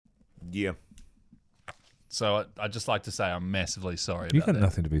Yeah. So I'd just like to say I'm massively sorry You about got that.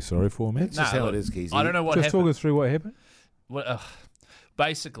 nothing to be sorry for, man. That's just how it is, Keyzie. I don't know what Just happened. talk us through what happened.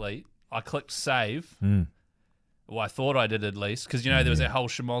 Basically, I clicked save. Mm. Well, I thought I did at least, because, there was that whole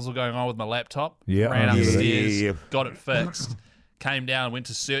schmozzle going on with my laptop. Yeah, Ran I remember that. upstairs, Yeah. got it fixed, came down, went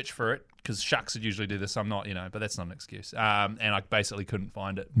to search for it, because shucks would usually do this. I'm not, but that's not an excuse. And I basically couldn't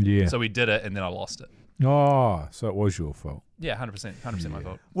find it. Yeah. So we did it, and then I lost it. Oh, so it was your fault. Yeah, 100% my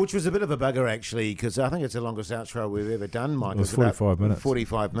fault. Which was a bit of a bugger, actually, because I think it's the longest outro we've ever done, Mike. It was about 45 minutes.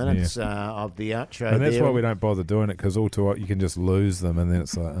 45 minutes of the outro. And that's there. why we don't bother doing it, because all too often you can just lose them, and then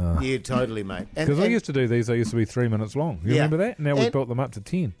it's like, Yeah, totally, mate. Because I used to do these, they used to be 3 minutes long. You remember that? Now we've built them up to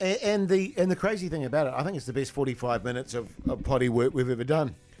 10. And the crazy thing about it, I think it's the best 45 minutes of potty work we've ever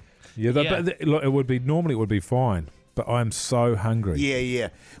done. Yeah, but look, it would be normally it would be fine, but I'm so hungry. Yeah.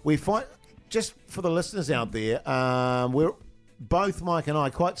 We find, just for the listeners out there, we're both, Mike and I,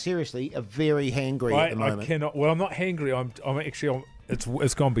 quite seriously, are very hangry at the moment. I cannot. Well, I'm not hangry. I'm actually.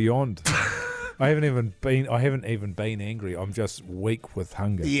 It's gone beyond. I haven't even been angry. I'm just weak with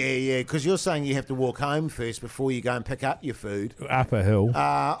hunger. Yeah, because you're saying you have to walk home first before you go and pick up your food. Up a hill.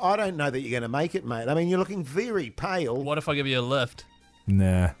 I don't know that you're going to make it, mate. I mean, you're looking very pale. What if I give you a lift?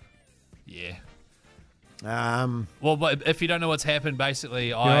 Nah. Yeah. Well, but if you don't know what's happened, basically,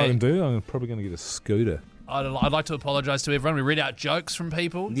 You know what I can do? I'm probably going to get a scooter. I'd like to apologise to everyone. We read out jokes from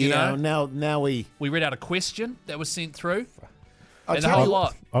people. Now we read out a question that was sent through. I'll And the tell whole you-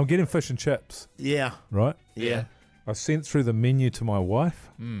 lot. I'm getting fish and chips. Yeah. Right? Yeah. I sent through the menu to my wife.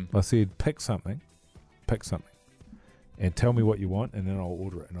 I said, pick something, and tell me what you want, and then I'll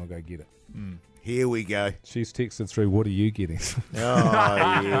order it and I'll go get it. Here we go. She's texted through, what are you getting?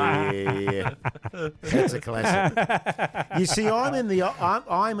 Oh yeah. That's a classic. You see, I'm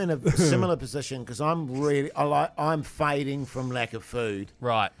in a similar position because I'm fading from lack of food.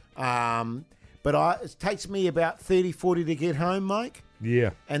 Right. But it takes me about 30, 40 to get home, Mike,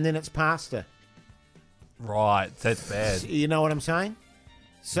 Yeah. and then it's pasta. Right. That's bad. You know what I'm saying?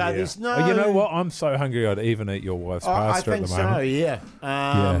 So there's no. Oh, you know what? I'm so hungry I'd even eat your wife's pasta I think at the moment. so. Yeah.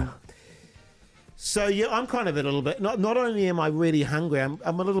 Yeah. So yeah, I'm kind of a little bit. Not only am I really hungry, I'm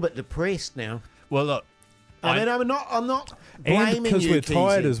a little bit depressed now. Well, look. I mean, I'm not And blaming because you, we're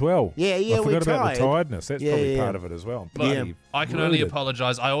tired Keyzie. as well. Yeah, I we're forgot about tired. the tiredness. That's probably Yeah. part of it as well. Look, Bloody I can only rooted.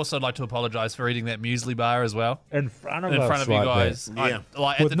 apologise. I also like to apologise for eating that muesli bar as well. In front of In us front of you like guys. that. Yeah.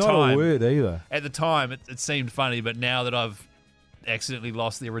 Like at With the not time. a word either. At the time, it seemed funny, but now that I've accidentally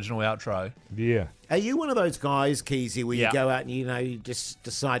lost the original outro. Yeah. Are you one of those guys, Keyzie, where Yeah. you go out and you just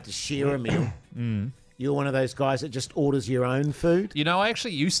decide to share a meal? You're one of those guys that just orders your own food? I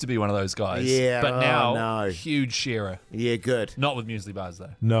actually used to be one of those guys. Yeah, But oh, now, no. huge sharer. Yeah, good. Not with muesli bars,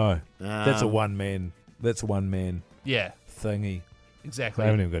 though. No. That's a Um, one man Yeah, thingy. exactly. I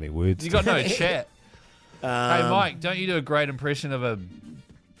haven't even got any words. You got no chat. Hey, Um, Mike, don't you do a great impression of a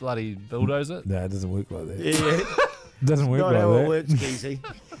bloody bulldozer? No, it doesn't work like that. Yeah. It doesn't work Not like how that. it works, Keyzie.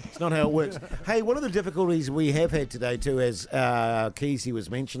 It's not how it works. Hey, one of the difficulties we have had today, too, as Keyzie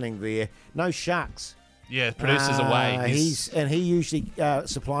was mentioning there, no sharks. Yeah, producer's away. He usually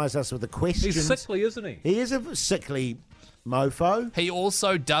supplies us with the questions. He's sickly, isn't he? He is a sickly mofo. He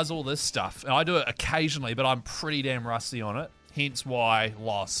also does all this stuff. And I do it occasionally, but I'm pretty damn rusty on it. Hence why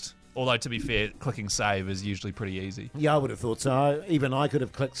lost. Although, to be fair, clicking save is usually pretty easy. Yeah, I would have thought so. Even I could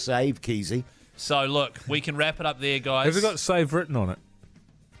have clicked save, Keyzie. So, look, we can wrap it up there, guys. Has it got save written on it?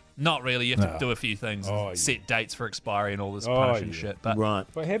 Not really. You have to No. do a few things. Oh, yeah. Set dates for expiry and all this Oh, punishing yeah. shit. But, Right.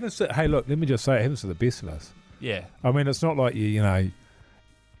 But it happens to, hey, look, let me just say, it happens to the best of us. yeah. I mean, it's not like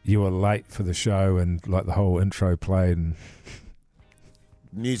you were late for the show and like the whole intro played and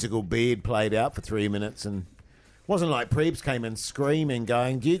Musical bed played out for 3 minutes and wasn't like Prebes came in screaming,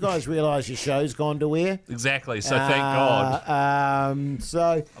 going, "Do you guys realise your show's gone to air?" Exactly. So, thank God. I'm I'm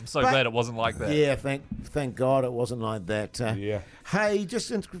so glad it wasn't like that. Yeah, thank God it wasn't like that. yeah. Hey, just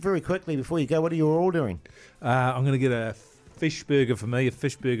very quickly before you go, what are you all doing? I'm going to get a fish burger for me, a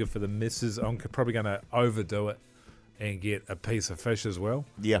fish burger for the missus. I'm probably going to overdo it and get a piece of fish as well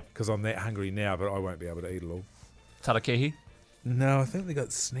Yeah. because I'm that hungry now, but I won't be able to eat it all. Tarakehi. No, I think they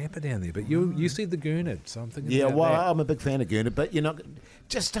got snapper down there, but you said the gurnard, so I'm thinking Yeah, about well, that. I'm a big fan of Gurner, but you're not.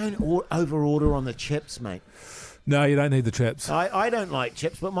 Just don't over order on the chips, mate. No, you don't need the chips. I don't like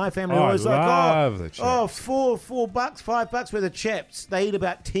chips, but my family I always love the like, chips. oh, $4, $5 worth of chips. They eat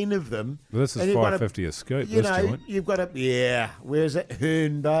about 10 of them. Well, this is And you've got $5.50 a scoop, You this know, joint. you've got to, where's it?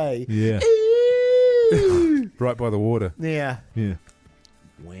 Herne Bay. Yeah. Right by the water. Yeah. Yeah.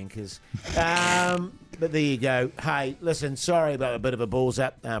 Wankers. But there you go. Hey, listen, sorry about a bit of a balls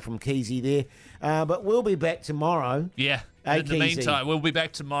up from Keyzie there. But we'll be back tomorrow. Yeah. In the Keyzie. meantime, we'll be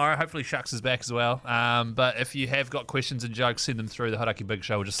back tomorrow. Hopefully, Shucks is back as well. But if you have got questions and jokes, send them through the Hodaki Big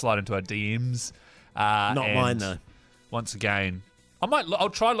Show. We'll just slide into our DMs. Not mine, though. Once again, I'll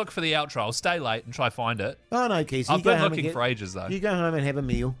try look for the outro. I'll stay late and try find it. Oh, no, Keyzie. I've been looking for ages, though. You go home and have a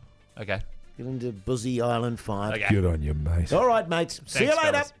meal. Okay. Get into Busy Island 5. Okay. Good on you, mate. All right, mates. See you Thanks,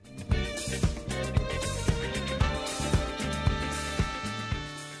 later. fellas.